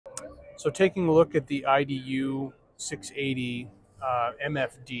So taking a look at the IDU 680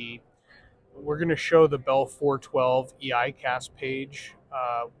 MFD, we're going to show the Bell 412 EICAS page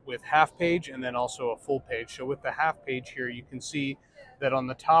with half page and then also a full page. So with the half page here, you can see that on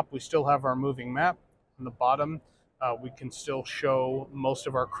the top we still have our moving map. On the bottom, we can still show most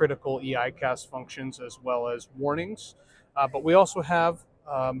of our critical EICAS functions as well as warnings. But we also have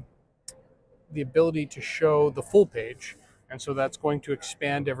the ability to show the full page. And so that's going to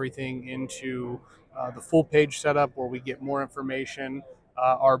expand everything into the full page setup where we get more information.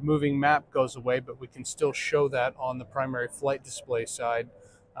 Our moving map goes away, but we can still show that on the primary flight display side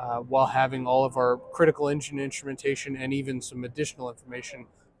while having all of our critical engine instrumentation and even some additional information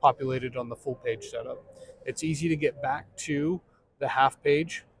populated on the full page setup. It's easy to get back to the half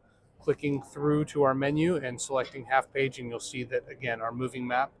page, clicking through to our menu and selecting half page, and you'll see that again our moving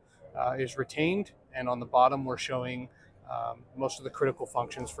map is retained, and on the bottom we're showing most of the critical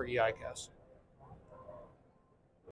functions for EICAS.